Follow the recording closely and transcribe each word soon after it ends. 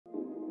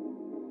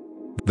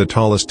the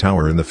tallest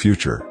tower in the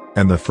future,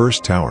 and the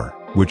first tower,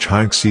 which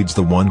height exceeds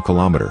the 1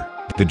 kilometer.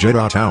 The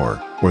Jeddah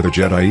Tower, or the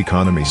Jeddah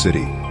Economy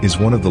City, is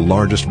one of the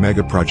largest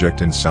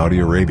mega-project in Saudi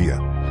Arabia.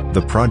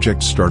 The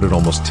project started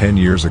almost 10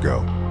 years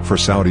ago, for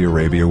Saudi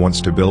Arabia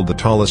wants to build the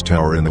tallest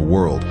tower in the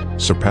world,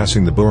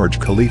 surpassing the Burj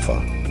Khalifa.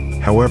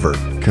 However,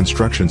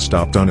 construction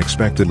stopped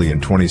unexpectedly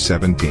in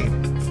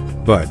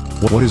 2017. But,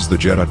 what is the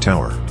Jeddah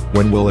Tower,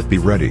 when will it be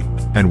ready,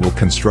 and will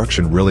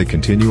construction really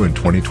continue in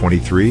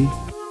 2023?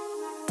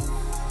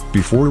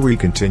 Before we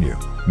continue,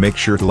 make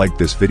sure to like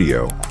this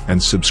video,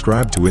 and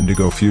subscribe to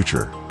Indigo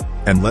Future.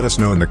 And let us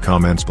know in the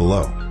comments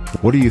below,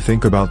 what do you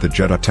think about the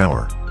Jeddah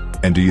Tower?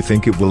 And do you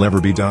think it will ever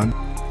be done?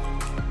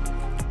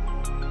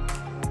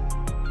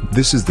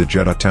 This is the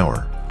Jeddah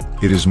Tower.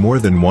 It is more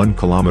than 1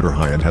 kilometer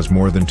high and has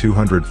more than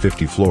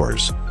 250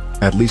 floors.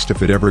 At least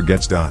if it ever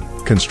gets done.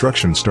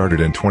 Construction started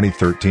in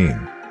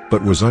 2013,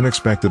 but was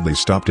unexpectedly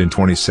stopped in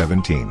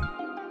 2017.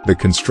 The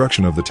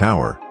construction of the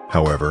tower,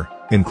 however,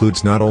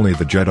 includes not only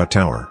the Jeddah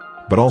Tower,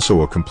 but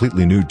also a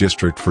completely new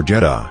district for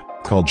Jeddah,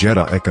 called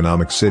Jeddah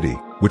Economic City,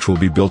 which will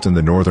be built in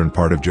the northern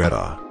part of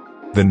Jeddah.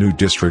 The new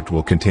district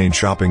will contain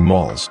shopping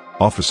malls,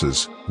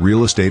 offices,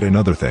 real estate and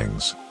other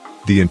things.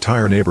 The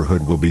entire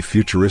neighborhood will be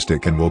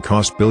futuristic and will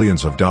cost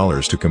billions of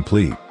dollars to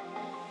complete.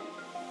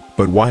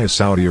 But why is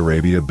Saudi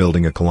Arabia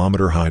building a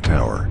kilometer-high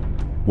tower?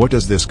 What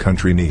does this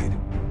country need?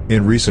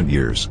 In recent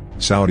years,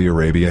 Saudi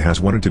Arabia has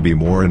wanted to be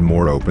more and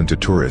more open to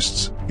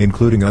tourists,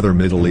 including other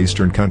Middle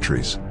Eastern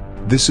countries.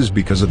 This is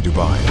because of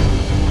Dubai.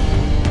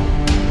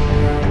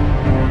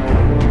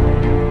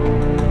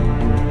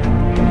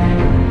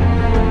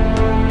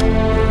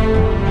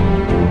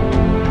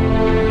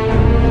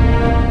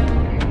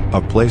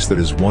 A place that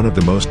is one of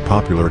the most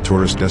popular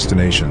tourist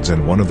destinations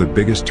and one of the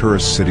biggest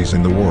tourist cities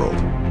in the world.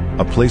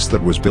 A place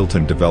that was built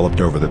and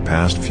developed over the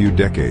past few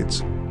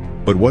decades.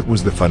 But what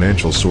was the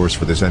financial source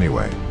for this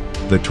anyway?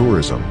 The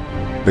tourism.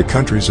 The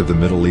countries of the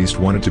Middle East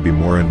wanted to be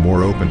more and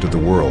more open to the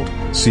world,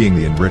 seeing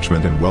the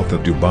enrichment and wealth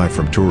of Dubai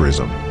from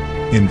tourism.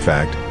 In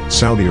fact,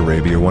 Saudi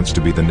Arabia wants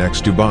to be the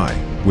next Dubai,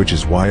 which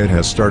is why it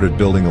has started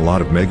building a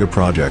lot of mega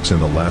projects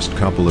in the last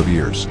couple of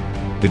years.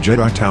 The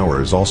Jeddah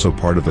Tower is also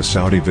part of the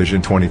Saudi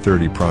Vision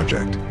 2030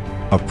 project.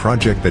 A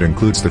project that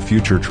includes the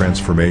future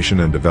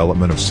transformation and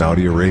development of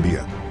Saudi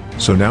Arabia.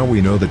 So now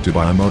we know that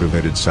Dubai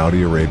motivated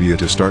Saudi Arabia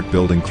to start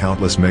building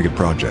countless mega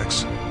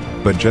projects.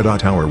 But Jeddah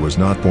Tower was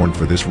not born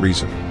for this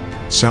reason.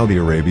 Saudi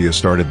Arabia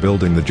started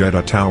building the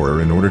Jeddah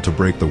Tower in order to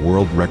break the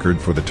world record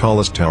for the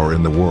tallest tower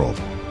in the world.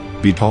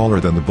 Be taller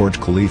than the Burj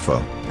Khalifa,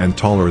 and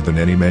taller than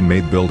any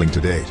man-made building to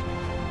date.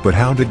 But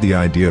how did the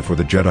idea for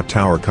the Jeddah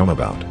Tower come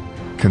about?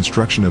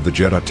 Construction of the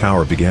Jeddah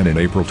Tower began in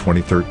April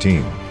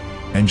 2013.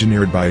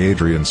 Engineered by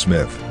Adrian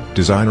Smith,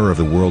 designer of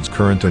the world's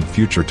current and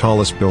future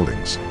tallest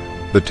buildings.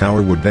 The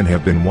tower would then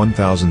have been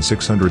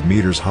 1,600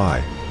 meters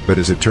high, but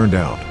as it turned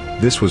out,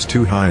 this was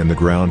too high and the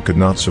ground could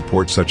not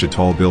support such a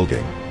tall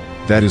building.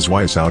 That is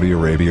why Saudi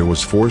Arabia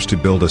was forced to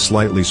build a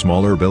slightly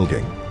smaller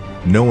building.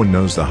 No one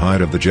knows the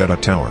height of the Jeddah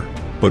Tower,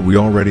 but we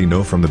already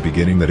know from the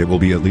beginning that it will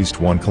be at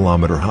least 1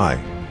 kilometer high.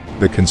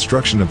 The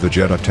construction of the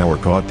Jeddah Tower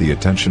caught the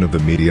attention of the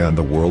media and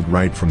the world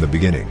right from the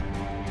beginning.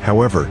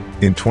 However,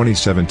 in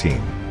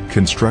 2017,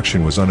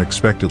 construction was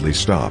unexpectedly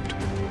stopped.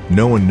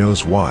 No one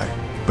knows why,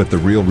 but the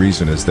real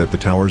reason is that the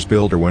tower's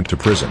builder went to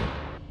prison.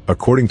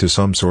 According to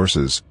some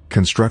sources,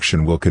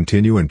 construction will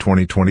continue in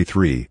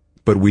 2023,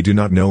 but we do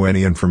not know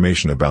any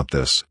information about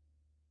this.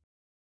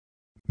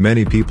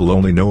 Many people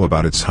only know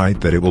about its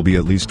height, that it will be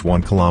at least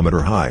 1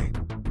 kilometer high.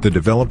 The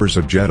developers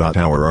of Jeddah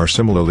Tower are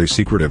similarly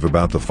secretive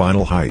about the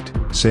final height,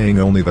 saying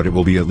only that it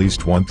will be at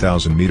least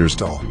 1,000 meters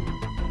tall.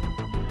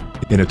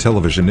 In a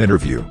television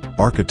interview,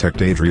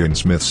 architect Adrian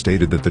Smith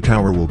stated that the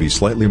tower will be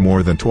slightly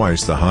more than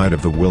twice the height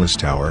of the Willis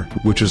Tower,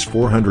 which is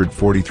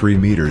 443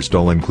 meters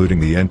tall including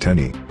the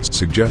antennae,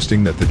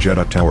 suggesting that the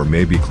Jeddah Tower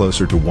may be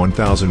closer to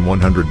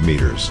 1,100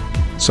 meters.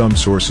 Some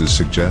sources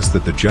suggest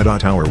that the Jeddah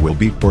Tower will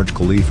beat Burj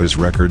Khalifa's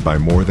record by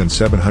more than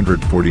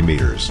 740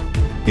 meters.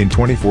 In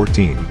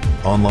 2014,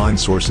 online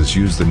sources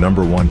used the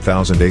number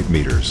 1,008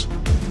 meters.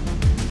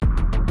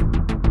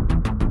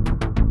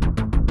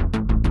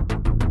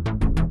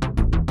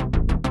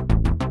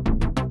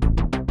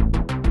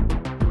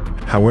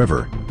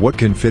 However, what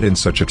can fit in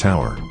such a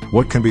tower?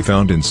 What can be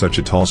found in such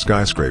a tall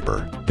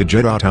skyscraper? The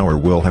Jeddah Tower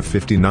will have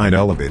 59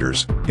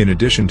 elevators, in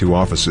addition to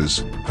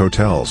offices,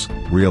 hotels,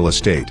 real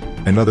estate,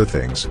 and other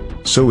things,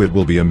 so it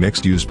will be a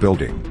mixed-use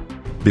building.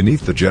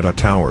 Beneath the Jeddah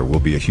Tower will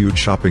be a huge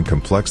shopping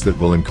complex that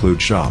will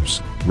include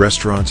shops,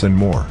 restaurants and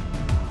more.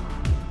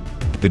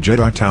 The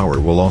Jeddah Tower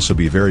will also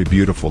be very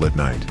beautiful at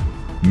night.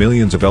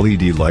 Millions of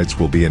LED lights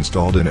will be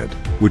installed in it,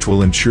 which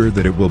will ensure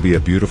that it will be a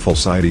beautiful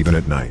sight even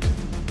at night.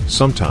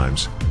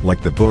 Sometimes,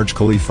 like the Burj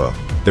Khalifa,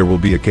 there will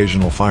be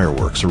occasional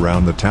fireworks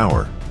around the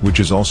tower,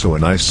 which is also a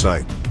nice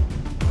sight.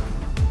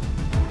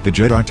 The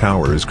Jeddah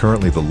Tower is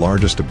currently the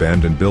largest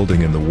abandoned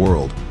building in the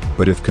world,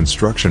 but if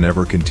construction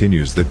ever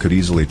continues, that could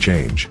easily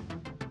change.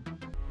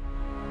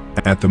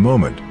 At the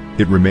moment,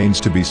 it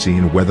remains to be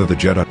seen whether the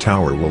Jeddah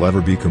Tower will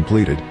ever be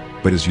completed,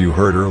 but as you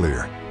heard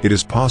earlier, It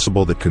is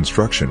possible that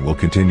construction will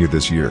continue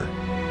this year.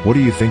 What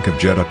do you think of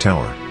Jeddah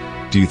Tower?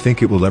 Do you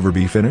think it will ever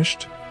be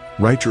finished?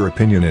 Write your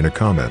opinion in a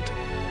comment.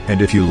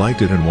 And if you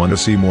liked it and want to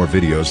see more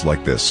videos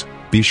like this,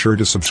 be sure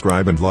to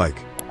subscribe and like.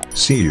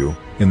 See you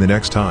in the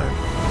next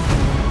time.